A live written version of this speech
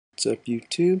What's up,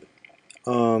 YouTube?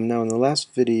 Now in the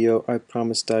last video I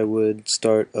promised I would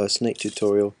start a snake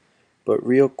tutorial, but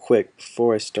real quick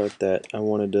before I start that I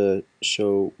wanted to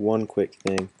show one quick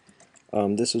thing.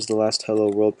 This was the last Hello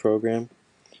World program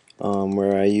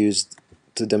where I used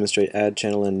to demonstrate add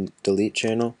channel and delete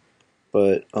channel,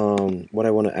 but what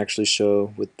I want to actually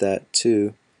show with that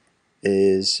too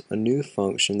is a new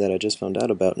function that I just found out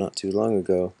about not too long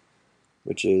ago,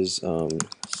 which is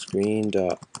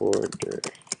screen.border.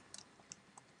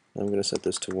 I'm going to set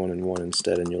this to 1 and 1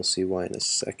 instead, and you'll see why in a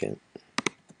second.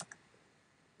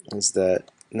 Is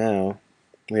that now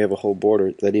we have a whole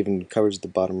border that even covers the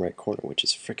bottom right corner, which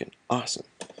is freaking awesome.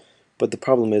 But the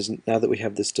problem is, now that we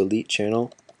have this delete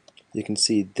channel, you can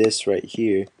see this right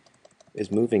here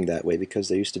is moving that way because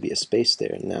there used to be a space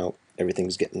there, and now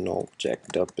everything's getting all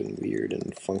jacked up and weird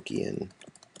and funky, and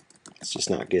it's just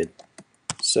not good.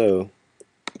 So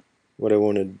what I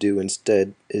want to do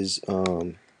instead is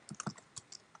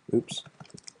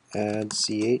add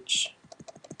ch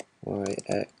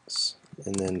yx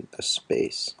and then a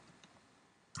space,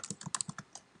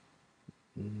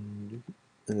 and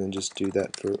then just do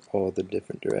that for all the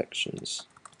different directions.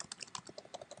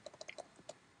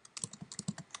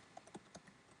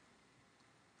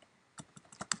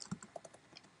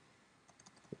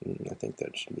 And I think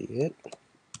that should be it.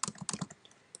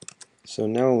 So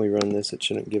now when we run this, it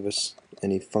shouldn't give us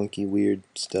any funky weird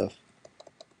stuff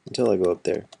until I go up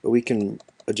there, but we can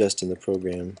adjust in the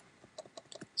program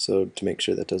so to make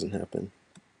sure that doesn't happen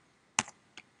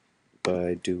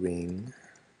by doing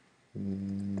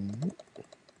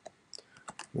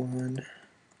 1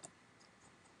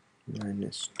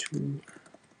 minus 2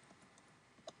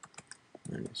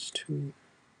 minus 2,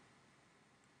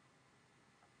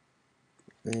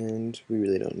 and we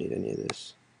really don't need any of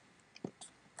this,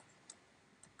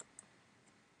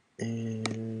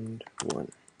 and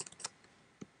 1.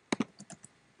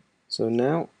 So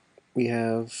now we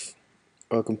have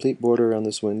a complete border around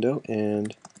this window,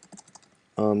 and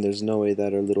there's no way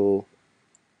that our little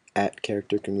 @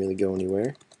 character can really go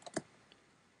anywhere,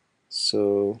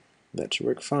 so that should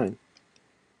work fine.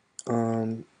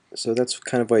 So that's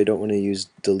kind of why I don't want to use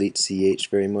delete ch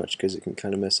very much, because it can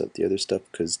kind of mess up the other stuff,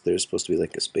 because there's supposed to be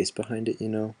like a space behind it, you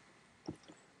know.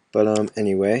 But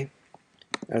anyway,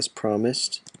 as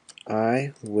promised,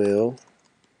 I will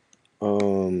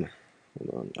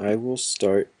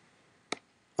start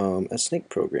a snake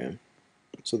program.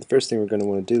 So the first thing we're going to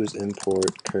want to do is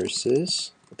import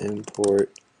curses,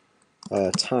 import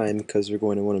time, because we're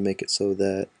going to want to make it so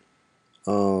that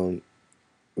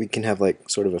we can have like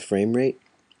sort of a frame rate,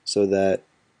 so that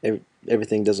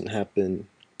everything doesn't happen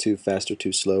too fast or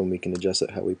too slow, and we can adjust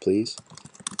it how we please.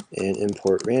 And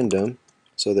import random,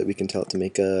 so that we can tell it to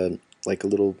make a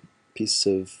little piece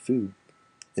of food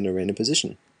in a random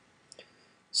position.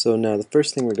 So now the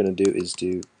first thing we're going to do is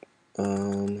do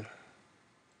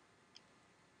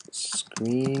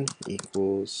screen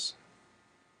equals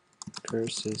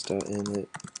curses.init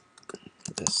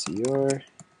scr,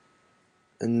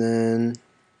 and then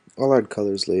I'll add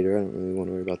colors later. I don't really want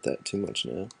to worry about that too much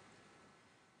now.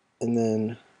 And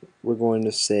then we're going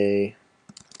to say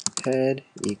head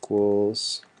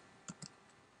equals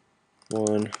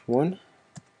 1 1.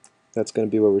 That's going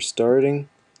to be where we're starting.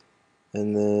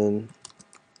 And then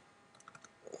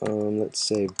let's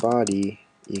say body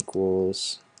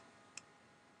equals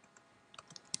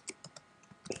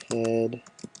head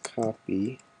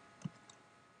copy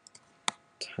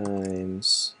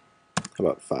times, how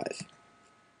about 5?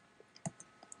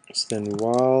 So then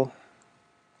while,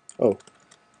 the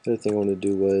other thing I want to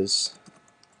do was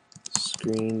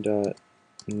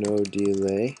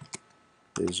screen.noDelay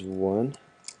is 1.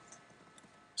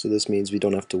 So this means we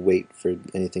don't have to wait for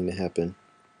anything to happen.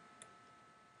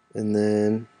 And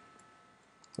then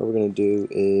what we're going to do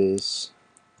is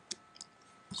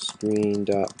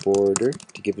screen.border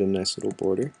to give it a nice little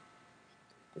border.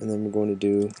 And then we're going to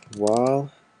do while,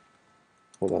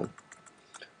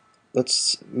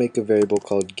 let's make a variable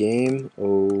called game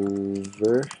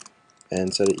over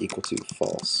and set it equal to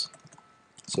false.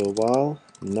 So while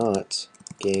not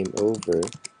game over,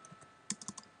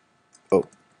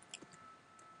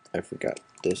 I forgot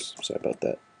this, sorry about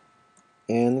that.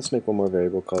 And let's make one more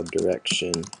variable called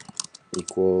direction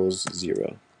equals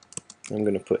 0. I'm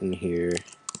going to put in here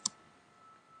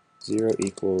 0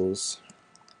 equals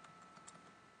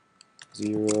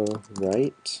 0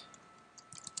 right,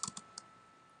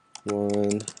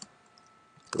 1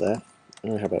 left,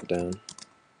 or how about down,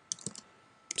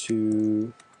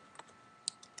 2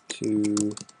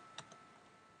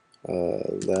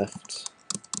 left,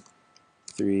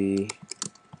 3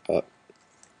 up,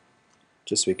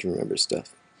 just so we can remember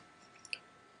stuff.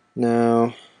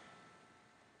 Now,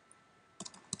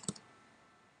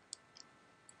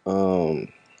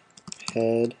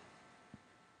 head.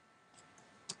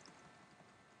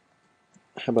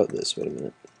 How about this? Wait a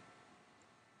minute.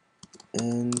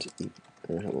 And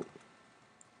or how about,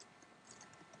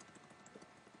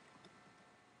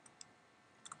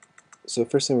 so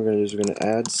first thing we're going to do is we're going to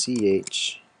add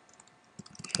ch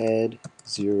head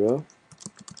 0,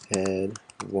 head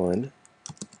 1,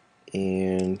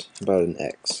 and about an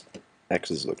X.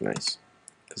 X's look nice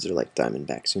because they're like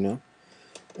Diamondbacks, you know.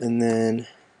 And then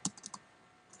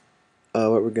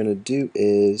what we're going to do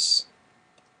is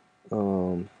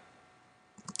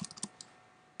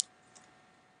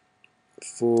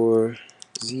for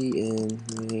z in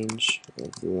range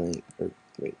of length, or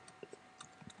wait,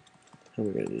 how are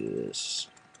we going to do this?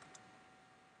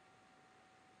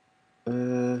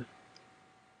 And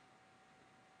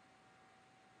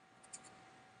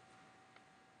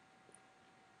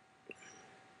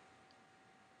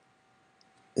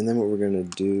then what we're going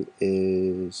to do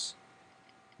is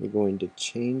we're going to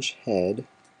change head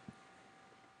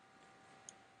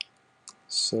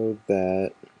so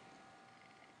that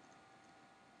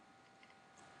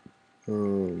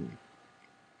we're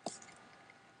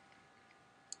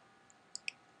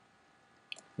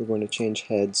going to change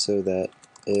head so that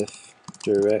if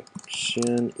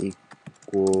direction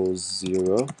equals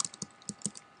 0,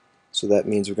 so that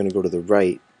means we're going to go to the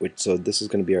right, which, so this is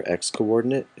going to be our x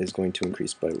coordinate, is going to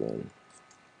increase by 1.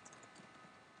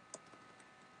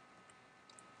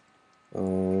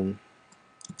 Oh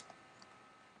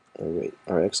wait,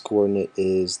 our x coordinate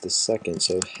is the second,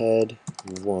 so head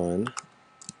 1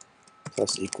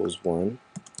 plus equals 1.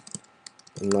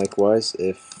 And likewise,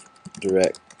 if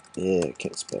I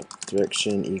can't spell,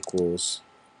 direction equals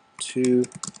 2,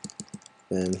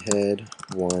 then head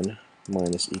 1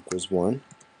 minus equals 1.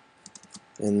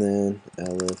 And then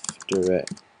if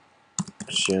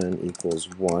direction equals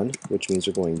 1, which means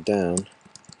we're going down,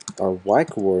 our y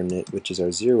coordinate, which is our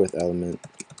 0th element,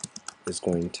 is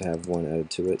going to have 1 added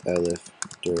to it. If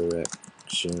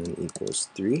direction equals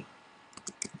 3,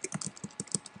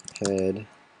 head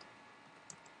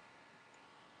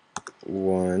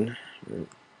 1,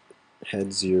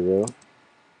 head 0,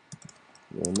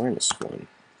 well, minus 1.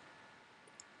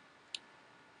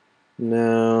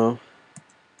 Now,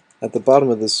 at the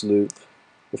bottom of this loop,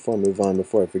 before I move on,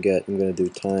 before I forget, I'm going to do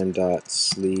time dot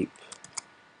sleep.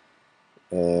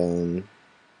 I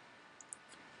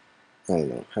don't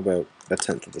know. How about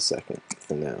 1/10 of a second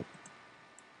for now?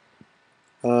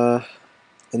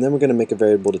 And then we're going to make a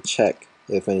variable to check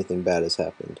if anything bad has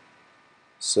happened.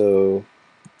 So,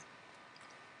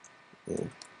 yeah.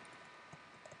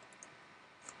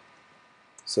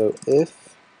 So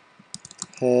if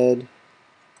head,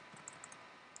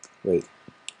 wait.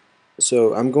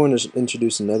 So I'm going to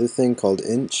introduce another thing called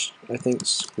inch. I think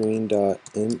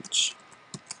screen.inch.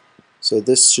 So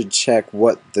this should check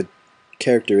what the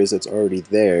character is that's already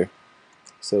there.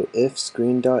 So if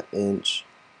screen.inch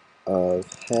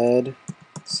of head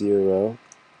 0,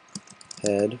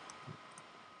 head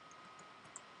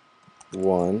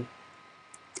 1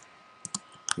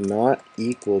 not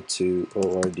equal to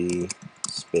ORD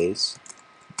space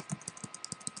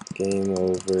game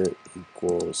over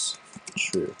equals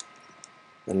true.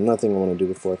 And another thing I want to do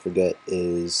before I forget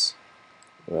is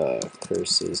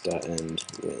curses.end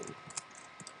win.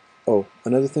 Oh,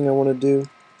 another thing I want to do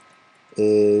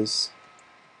is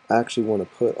I actually want to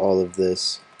put all of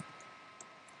this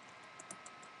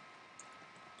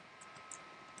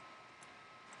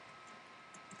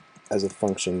as a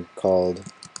function called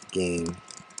game.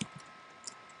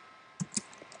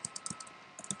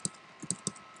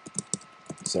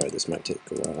 Sorry, this might take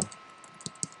a while.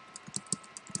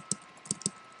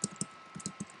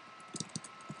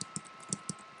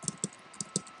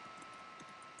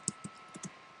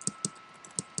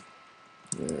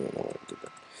 I don't know what to do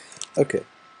that. Okay,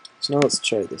 so now let's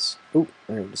try this. Oh,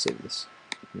 I have to save this.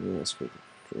 Yes,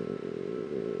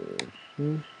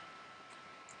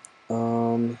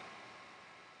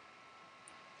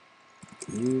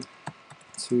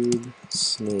 YouTube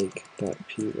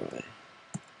snake.py.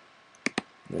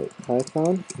 Right,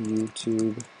 Python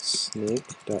YouTube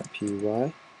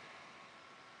snake.py.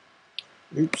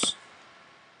 Oops.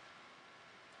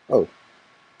 Oh,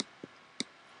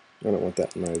 I don't want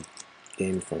that in my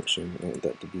game function. I want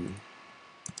that to be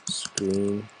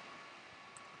screen.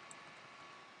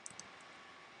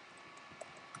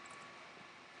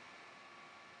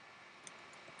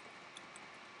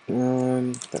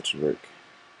 That should work.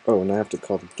 Oh, and I have to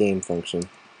call the game function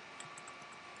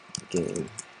game.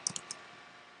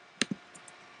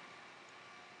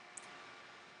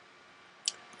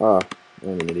 Ah,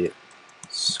 I'm an idiot.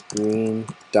 Screen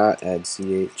dot add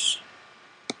ch.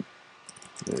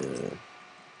 Get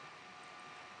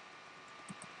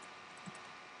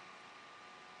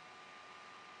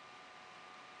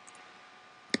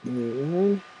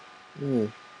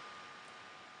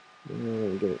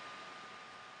it.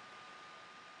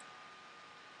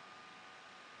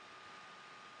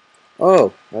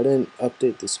 Oh, I didn't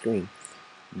update the screen.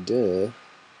 Duh.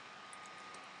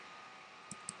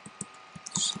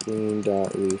 Screen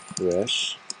dot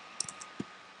refresh.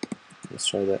 Let's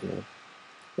try that now.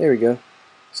 There we go.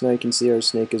 So now you can see our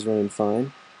snake is running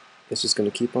fine. It's just going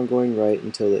to keep on going right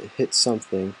until it hits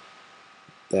something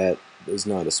that is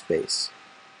not a space.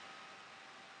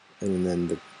 And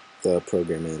then the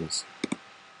program ends.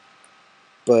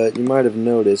 But you might have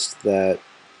noticed that,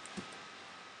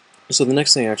 so the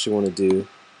next thing I actually want to do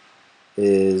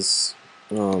is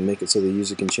make it so the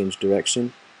user can change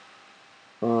direction.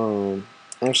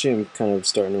 Actually, I'm kind of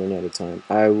starting to run out of time.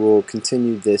 I will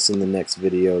continue this in the next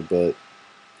video, but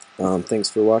thanks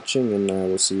for watching, and I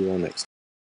will see you all next time.